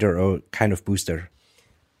accelerator or kind of booster?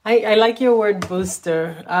 I like your word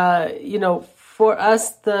booster. For us,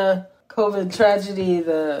 the COVID tragedy,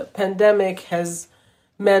 the pandemic has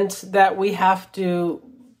meant that we have to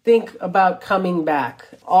think about coming back.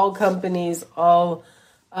 All companies, all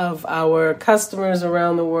of our customers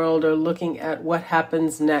around the world are looking at what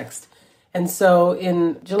happens next. And so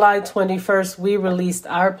in July 21st, we released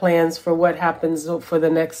our plans for what happens for the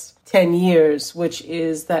next 10 years, which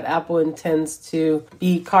is that Apple intends to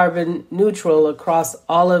be carbon neutral across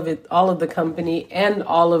all of the company and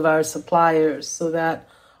all of our suppliers, so that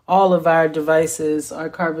all of our devices are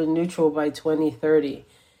carbon neutral by 2030.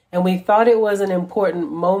 And we thought it was an important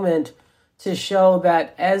moment to show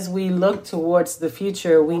that as we look towards the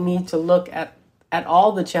future, we need to look at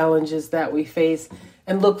all the challenges that we face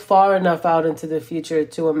and look far enough out into the future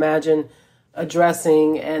to imagine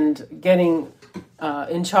addressing and getting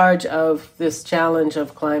in charge of this challenge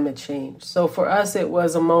of climate change. So for us, it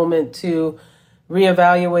was a moment to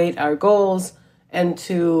reevaluate our goals and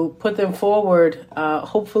to put them forward,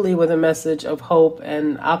 hopefully with a message of hope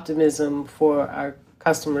and optimism for our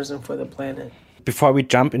customers and for the planet. Before we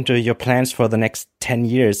jump into your plans for the next 10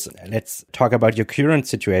 years, let's talk about your current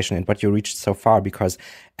situation and what you reached so far, because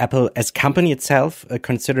Apple as company itself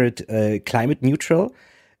considered climate neutral.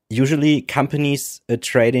 Usually companies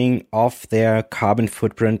trading off their carbon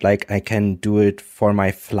footprint, like I can do it for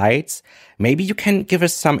my flights. Maybe you can give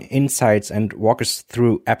us some insights and walk us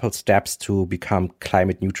through Apple's steps to become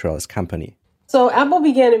climate neutral as a company. So Apple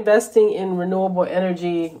began investing in renewable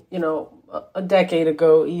energy, a decade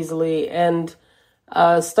ago easily, and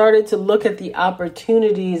started to look at the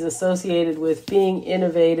opportunities associated with being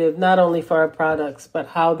innovative, not only for our products, but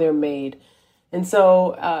how they're made. And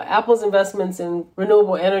so Apple's investments in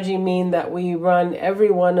renewable energy mean that we run every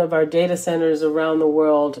one of our data centers around the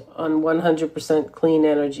world on 100% clean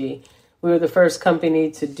energy. We were the first company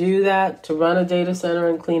to do that, to run a data center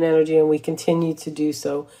in clean energy, and we continue to do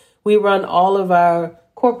so. We run all of our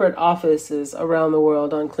corporate offices around the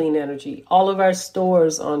world on clean energy, all of our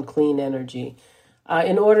stores on clean energy.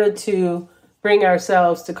 In order to bring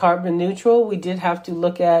ourselves to carbon neutral, we did have to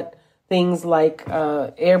look at things like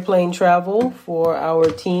airplane travel for our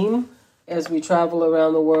team as we travel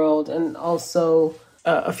around the world, and also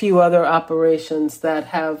a few other operations that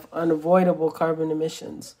have unavoidable carbon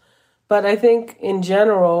emissions. But I think in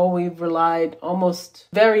general, we've relied almost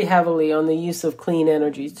very heavily on the use of clean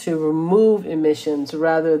energy to remove emissions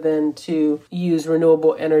rather than to use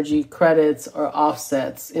renewable energy credits or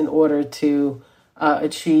offsets in order to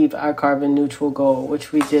achieve our carbon neutral goal,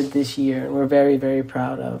 which we did this year and we're very, very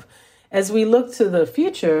proud of. As we look to the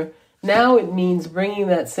future, now it means bringing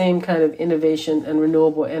that same kind of innovation and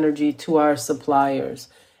renewable energy to our suppliers.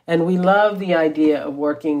 And we love the idea of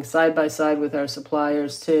working side by side with our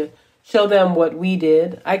suppliers to show them what we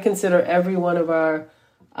did. I consider every one of our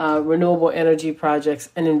renewable energy projects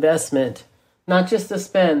an investment, not just a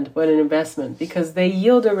spend, but an investment, because they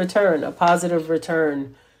yield a return, a positive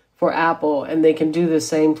return for Apple, and they can do the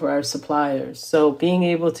same for our suppliers. So being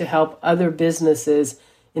able to help other businesses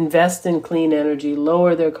invest in clean energy,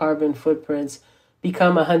 lower their carbon footprints,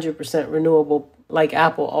 become 100% renewable like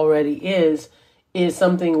Apple already is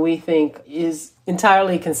something we think is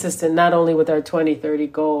entirely consistent not only with our 2030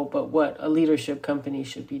 goal, but what a leadership company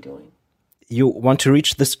should be doing. You want to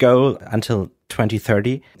reach this goal until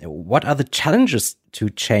 2030. What are the challenges to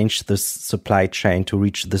change this supply chain to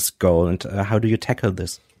reach this goal, and how do you tackle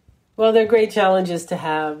this? Well, they're great challenges to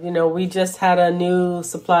have. You know, we just had a new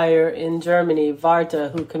supplier in Germany,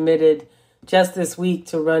 Varta, who committed just this week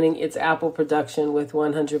to running its Apple production with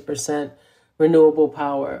 100% renewable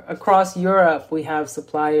power. Across Europe, we have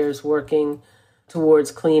suppliers working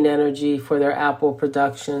towards clean energy for their Apple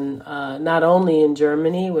production, not only in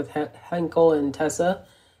Germany with Henkel and Tesa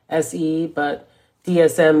SE, but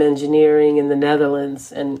DSM Engineering in the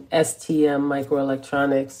Netherlands and STM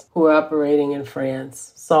Microelectronics, who are operating in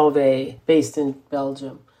France, Solvay, based in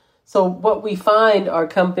Belgium. So what we find are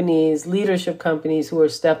companies, leadership companies who are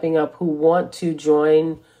stepping up, who want to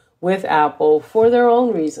join with Apple for their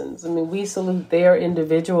own reasons. I mean, we salute their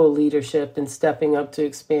individual leadership in stepping up to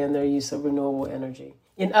expand their use of renewable energy.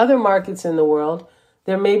 In other markets in the world,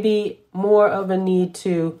 there may be more of a need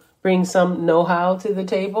to bring some know-how to the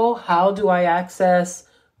table. How do I access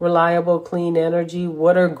reliable, clean energy?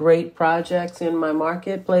 What are great projects in my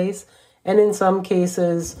marketplace? And in some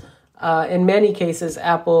cases, in many cases,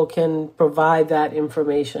 Apple can provide that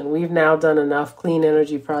information. We've now done enough clean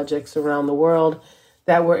energy projects around the world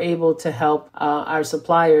that we're able to help our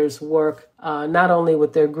suppliers work not only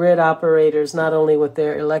with their grid operators, not only with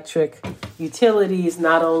their electric utilities,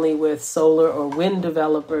 not only with solar or wind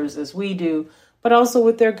developers as we do, but also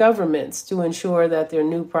with their governments to ensure that their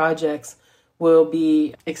new projects will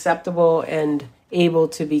be acceptable and able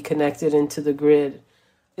to be connected into the grid.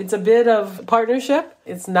 It's a bit of partnership.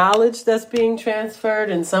 It's knowledge that's being transferred.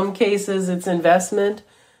 In some cases, it's investment.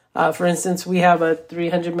 For instance, we have a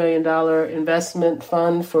 $300 million investment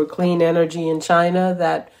fund for clean energy in China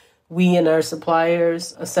that we and our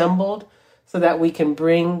suppliers assembled so that we can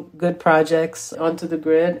bring good projects onto the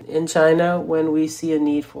grid in China when we see a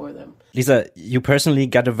need for them. Lisa, you personally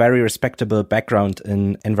got a very respectable background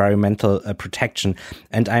in environmental protection,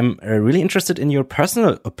 and I'm really interested in your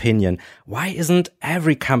personal opinion. Why isn't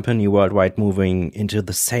every company worldwide moving into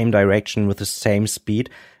the same direction with the same speed?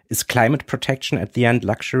 Is climate protection at the end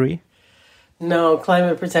luxury? No,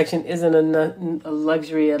 climate protection isn't a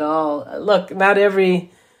luxury at all. Look, not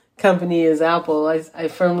every company is Apple. I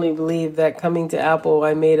firmly believe that coming to Apple,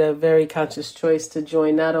 I made a very conscious choice to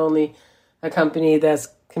join not only a company that's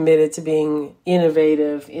committed to being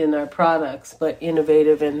innovative in our products, but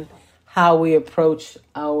innovative in how we approach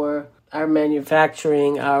our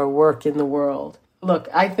manufacturing, our work in the world. Look,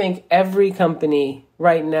 I think every company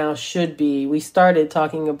right now should be, we started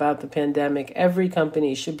talking about the pandemic, every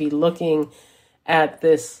company should be looking at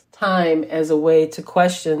this time as a way to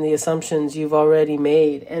question the assumptions you've already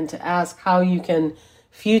made and to ask how you can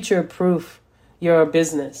future-proof your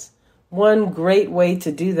business. One great way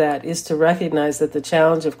to do that is to recognize that the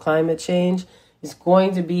challenge of climate change is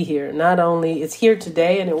going to be here. Not only it's here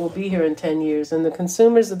today and it will be here in 10 years, and the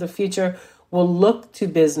consumers of the future will look to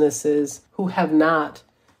businesses who have not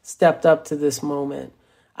stepped up to this moment.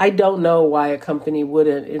 I don't know why a company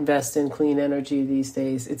wouldn't invest in clean energy these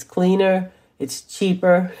days. It's cleaner, it's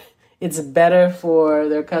cheaper, it's better for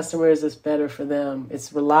their customers, it's better for them.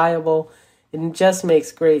 It's reliable, it just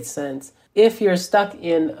makes great sense. If you're stuck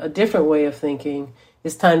in a different way of thinking,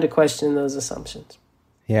 it's time to question those assumptions.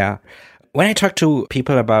 Yeah. When I talk to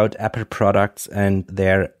people about Apple products and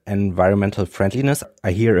their environmental friendliness,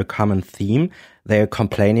 I hear a common theme. They're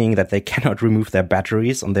complaining that they cannot remove their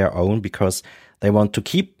batteries on their own because they want to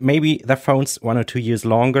keep maybe their phones 1 or 2 years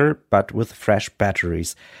longer, but with fresh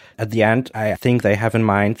batteries. At the end, I think they have in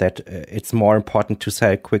mind that it's more important to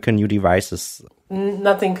sell quicker new devices.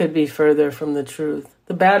 Nothing could be further from the truth.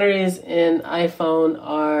 The batteries in iPhone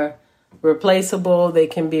are replaceable. They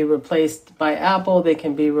can be replaced by Apple. They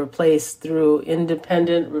can be replaced through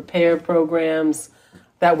independent repair programs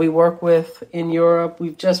that we work with in Europe.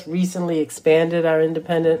 We've just recently expanded our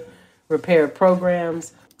independent repair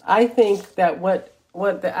programs. I think that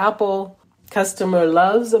what the Apple customer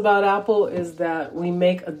loves about Apple is that we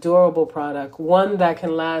make a durable product, one that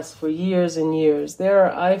can last for years and years. There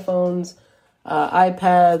are iPhones,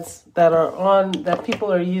 iPads that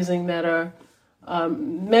people are using that are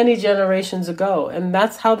many generations ago, and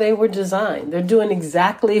that's how they were designed. They're doing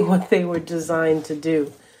exactly what they were designed to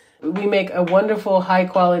do. We make a wonderful,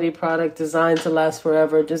 high-quality product designed to last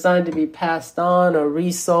forever, designed to be passed on or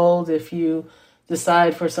resold if you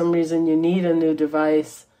decide for some reason you need a new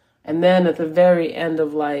device. And then at the very end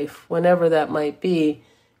of life, whenever that might be,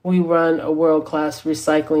 we run a world-class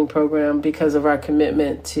recycling program because of our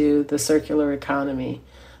commitment to the circular economy.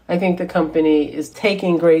 I think the company is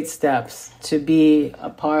taking great steps to be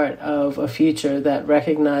a part of a future that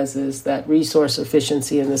recognizes that resource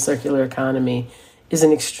efficiency in the circular economy is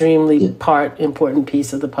an extremely important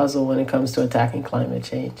piece of the puzzle when it comes to attacking climate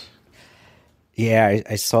change. Yeah,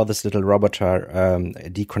 I saw this little robot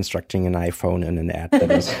deconstructing an iPhone in an ad. That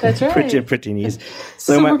was That's right. pretty neat.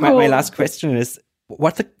 So my last question is,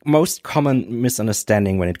 what's the most common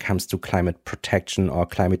misunderstanding when it comes to climate protection or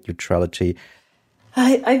climate neutrality?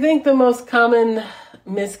 I think the most common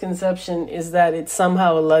misconception is that it's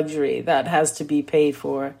somehow a luxury that has to be paid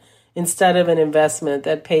for instead of an investment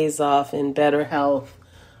that pays off in better health,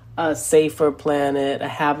 a safer planet, a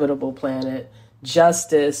habitable planet,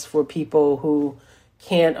 justice for people who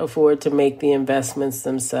can't afford to make the investments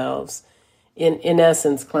themselves. In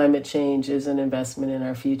essence, climate change is an investment in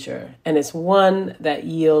our future, and it's one that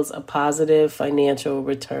yields a positive financial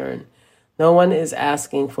return. No one is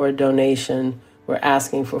asking for a donation. We're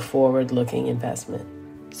asking for forward-looking investment.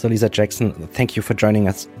 So, Lisa Jackson, thank you for joining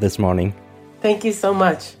us this morning. Thank you so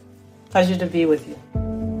much. Pleasure to be with you.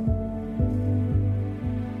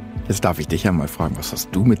 Jetzt darf ich dich ja mal fragen, was hast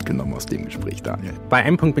du mitgenommen aus dem Gespräch, Daniel? Bei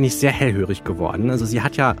einem Punkt bin ich sehr hellhörig geworden. Also sie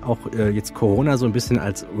hat ja auch jetzt Corona so ein bisschen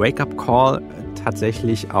als Wake-up-Call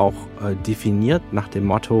tatsächlich auch definiert nach dem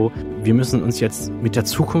Motto, wir müssen uns jetzt mit der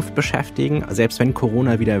Zukunft beschäftigen. Selbst wenn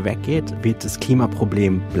Corona wieder weggeht, wird das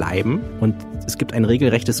Klimaproblem bleiben. Und es gibt ein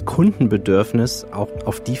regelrechtes Kundenbedürfnis, auch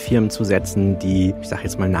auf die Firmen zu setzen, die, ich sage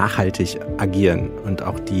jetzt mal, nachhaltig agieren und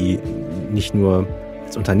auch die nicht nur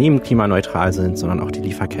als Unternehmen klimaneutral sind, sondern auch die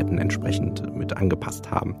Lieferketten entsprechend mit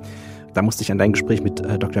angepasst haben. Da musste ich an dein Gespräch mit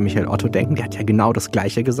Dr. Michael Otto denken. Der hat ja genau das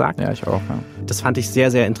Gleiche gesagt. Ja, ich auch. Ja. Das fand ich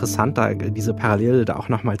sehr, sehr interessant, da diese Parallele da auch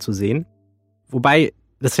nochmal zu sehen. Wobei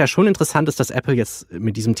das ja schon interessant ist, dass Apple jetzt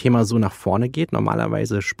mit diesem Thema so nach vorne geht.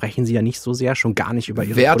 Normalerweise sprechen sie ja nicht so sehr, schon gar nicht über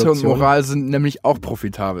ihre Werte Produktion. Und Moral sind nämlich auch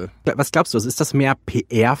profitabel. Was glaubst du, ist das mehr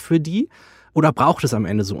PR für die? Oder braucht es am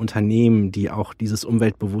Ende so Unternehmen, die auch dieses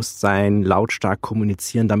Umweltbewusstsein lautstark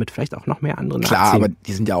kommunizieren, damit vielleicht auch noch mehr andere nachziehen? Klar, aber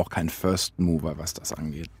die sind ja auch kein First Mover, was das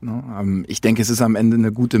angeht. Ne? Ich denke, es ist am Ende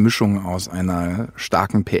eine gute Mischung aus einer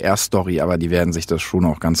starken PR-Story, aber die werden sich das schon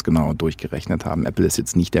auch ganz genau durchgerechnet haben. Apple ist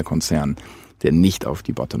jetzt nicht der Konzern, der nicht auf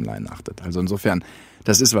die Bottomline achtet. Also insofern,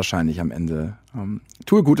 das ist wahrscheinlich am Ende,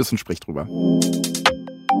 tue Gutes und sprich drüber. Kommen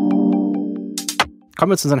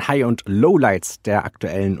wir zu unseren High- und Lowlights der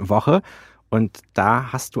aktuellen Woche. Und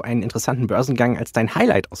da hast du einen interessanten Börsengang als dein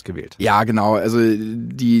Highlight ausgewählt. Ja, genau. Also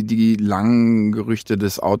die langen Gerüchte,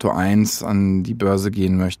 dass Auto 1 an die Börse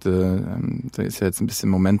gehen möchte, da ist ja jetzt ein bisschen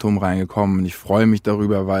Momentum reingekommen. Und ich freue mich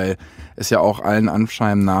darüber, weil es ja auch allen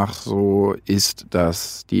Anschein nach so ist,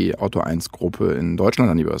 dass die Auto 1 Gruppe in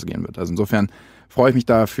Deutschland an die Börse gehen wird. Also insofern freue ich mich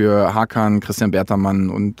da für Hakan, Christian Bertermann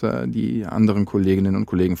und die anderen Kolleginnen und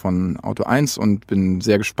Kollegen von Auto 1 und bin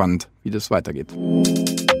sehr gespannt, wie das weitergeht.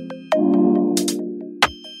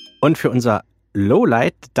 Und für unser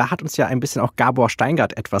Lowlight, da hat uns ja ein bisschen auch Gabor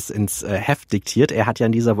Steingart etwas ins Heft diktiert. Er hat ja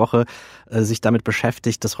in dieser Woche sich damit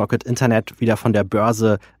beschäftigt, dass Rocket Internet wieder von der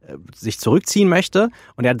Börse sich zurückziehen möchte.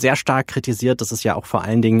 Und er hat sehr stark kritisiert, dass es ja auch vor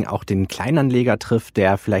allen Dingen auch den Kleinanleger trifft,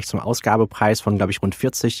 der vielleicht zum Ausgabepreis von, glaube ich, rund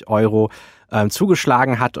 40 €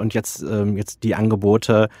 zugeschlagen hat und jetzt die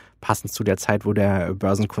Angebote passend zu der Zeit, wo der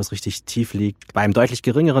Börsenkurs richtig tief liegt, bei einem deutlich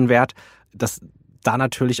geringeren Wert, dass da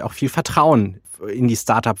natürlich auch viel Vertrauen in die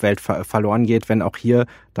Startup-Welt verloren geht, wenn auch hier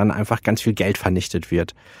dann einfach ganz viel Geld vernichtet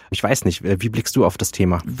wird. Ich weiß nicht, wie blickst du auf das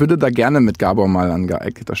Thema? Ich würde da gerne mit Gabor mal an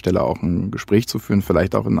geeigneter Stelle auch ein Gespräch zu führen,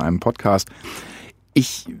 vielleicht auch in einem Podcast.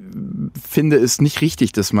 Ich finde es nicht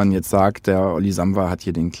richtig, dass man jetzt sagt, der Olli Samwer hat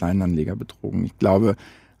hier den Kleinanleger betrogen. Ich glaube,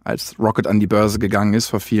 als Rocket an die Börse gegangen ist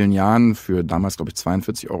vor vielen Jahren, für damals, glaube ich,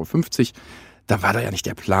 42,50 €, da war da ja nicht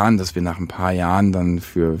der Plan, dass wir nach ein paar Jahren dann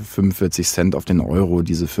für 45 Cent auf den Euro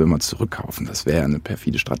diese Firma zurückkaufen. Das wäre ja eine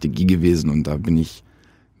perfide Strategie gewesen und da bin ich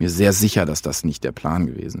mir sehr sicher, dass das nicht der Plan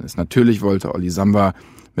gewesen ist. Natürlich wollte Olli Samba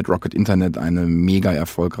mit Rocket Internet eine mega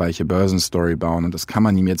erfolgreiche Börsenstory bauen und das kann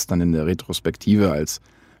man ihm jetzt dann in der Retrospektive als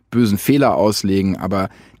bösen Fehler auslegen, aber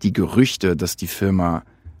die Gerüchte, dass die Firma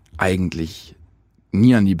eigentlich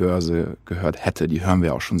nie an die Börse gehört hätte, die hören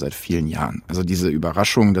wir auch schon seit vielen Jahren. Also diese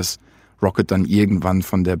Überraschung, dass Rocket dann irgendwann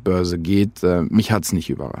von der Börse geht, mich hat's nicht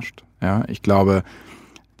überrascht. Ja, ich glaube,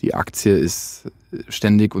 die Aktie ist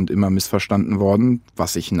ständig und immer missverstanden worden,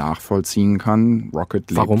 was ich nachvollziehen kann.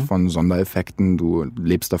 Rocket lebt von Sondereffekten. Du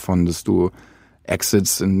lebst davon, dass du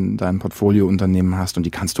Exits in deinem Portfoliounternehmen hast und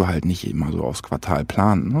die kannst du halt nicht immer so aufs Quartal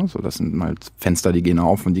planen. Ne? So, das sind mal Fenster, die gehen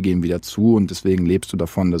auf und die gehen wieder zu und deswegen lebst du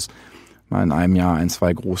davon, dass mal in einem Jahr 1,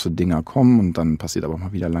 2 große Dinger kommen und dann passiert aber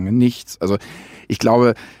mal wieder lange nichts. Also ich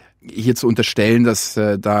glaube, hier zu unterstellen, dass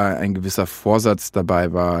da ein gewisser Vorsatz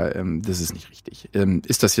dabei war, das ist nicht richtig.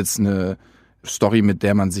 Ist das jetzt eine Story, mit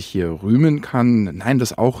der man sich hier rühmen kann? Nein,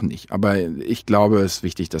 das auch nicht. Aber ich glaube, es ist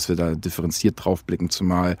wichtig, dass wir da differenziert drauf blicken,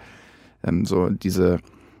 zumal so diese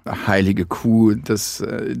heilige Kuh, dass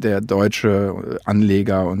der deutsche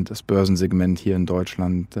Anleger und das Börsensegment hier in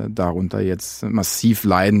Deutschland darunter jetzt massiv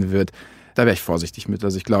leiden wird. Da wäre ich vorsichtig mit.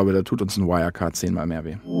 Also ich glaube, da tut uns ein Wirecard 10-mal mehr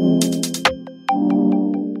weh.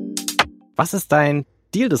 Was ist dein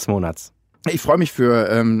Deal des Monats? Ich freue mich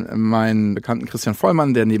für meinen Bekannten Christian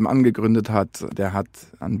Vollmann, der nebenan gegründet hat. Der hat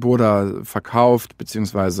an Burda verkauft,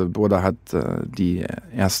 beziehungsweise Burda hat die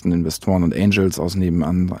ersten Investoren und Angels aus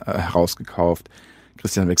nebenan herausgekauft.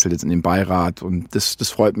 Christian wechselt jetzt in den Beirat und das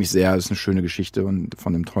freut mich sehr. Das ist eine schöne Geschichte und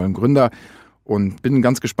von einem tollen Gründer. Und bin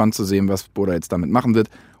ganz gespannt zu sehen, was Burda jetzt damit machen wird.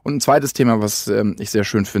 Und ein zweites Thema, was ich sehr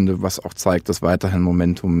schön finde, was auch zeigt, dass weiterhin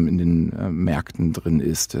Momentum in den Märkten drin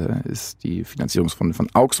ist die Finanzierungsrunde von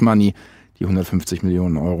Aux Money, die 150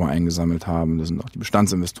 Millionen Euro eingesammelt haben. Da sind auch die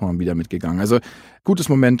Bestandsinvestoren wieder mitgegangen. Also gutes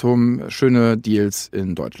Momentum, schöne Deals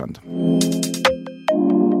in Deutschland.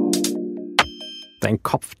 Dein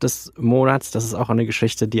Kopf des Monats, das ist auch eine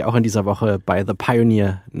Geschichte, die auch in dieser Woche bei The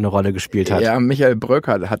Pioneer eine Rolle gespielt hat. Ja, Michael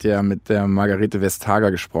Bröckert hat ja mit der Margarete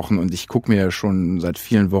Vestager gesprochen und ich gucke mir ja schon seit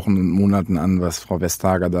vielen Wochen und Monaten an, was Frau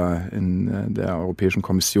Vestager da in der Europäischen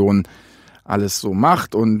Kommission alles so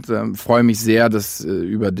macht und freue mich sehr, dass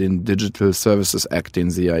über den Digital Services Act,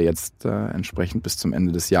 den sie ja jetzt entsprechend bis zum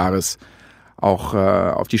Ende des Jahres auch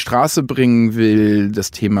auf die Straße bringen will,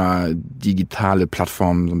 das Thema digitale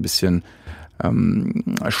Plattformen so ein bisschen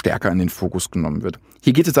stärker in den Fokus genommen wird.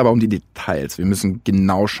 Hier geht es aber um die Details. Wir müssen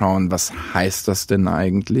genau schauen, was heißt das denn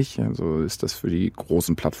eigentlich? Also ist das für die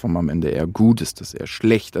großen Plattformen am Ende eher gut? Ist das eher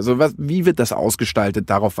schlecht? Also wie wird das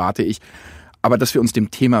ausgestaltet? Darauf warte ich. Aber dass wir uns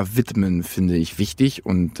dem Thema widmen, finde ich wichtig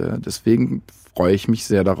und deswegen freue ich mich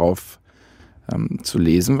sehr darauf, zu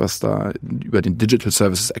lesen, was da über den Digital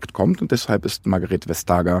Services Act kommt und deshalb ist Margarete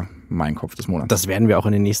Vestager mein Kopf des Monats. Das werden wir auch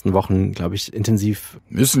in den nächsten Wochen, glaube ich, intensiv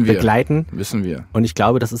begleiten. Müssen wir. Und ich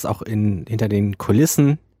glaube, das ist auch hinter den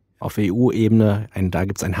Kulissen auf EU-Ebene, da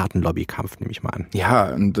gibt es einen harten Lobbykampf, nehme ich mal an.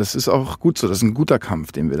 Ja, und das ist auch gut so. Das ist ein guter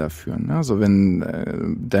Kampf, den wir da führen. Also wenn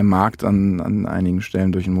der Markt an einigen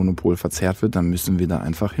Stellen durch ein Monopol verzerrt wird, dann müssen wir da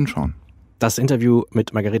einfach hinschauen. Das Interview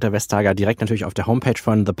mit Margarete Vestager direkt natürlich auf der Homepage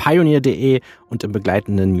von thepioneer.de und im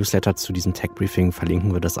begleitenden Newsletter zu diesem Tech-Briefing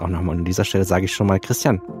verlinken wir das auch nochmal. Und an dieser Stelle sage ich schon mal,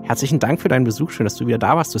 Christian, herzlichen Dank für deinen Besuch. Schön, dass du wieder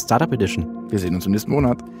da warst zur Startup Edition. Wir sehen uns im nächsten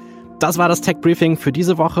Monat. Das war das Tech-Briefing für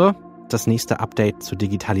diese Woche. Das nächste Update zur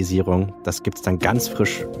Digitalisierung, das gibt's dann ganz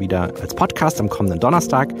frisch wieder als Podcast am kommenden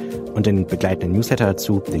Donnerstag und den begleitenden Newsletter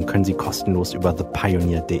dazu, den können Sie kostenlos über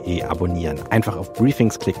thepioneer.de abonnieren. Einfach auf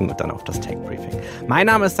Briefings klicken und dann auf das Tech-Briefing. Mein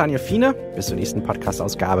Name ist Daniel Fiene, bis zur nächsten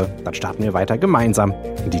Podcast-Ausgabe, dann starten wir weiter gemeinsam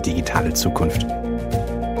in die digitale Zukunft.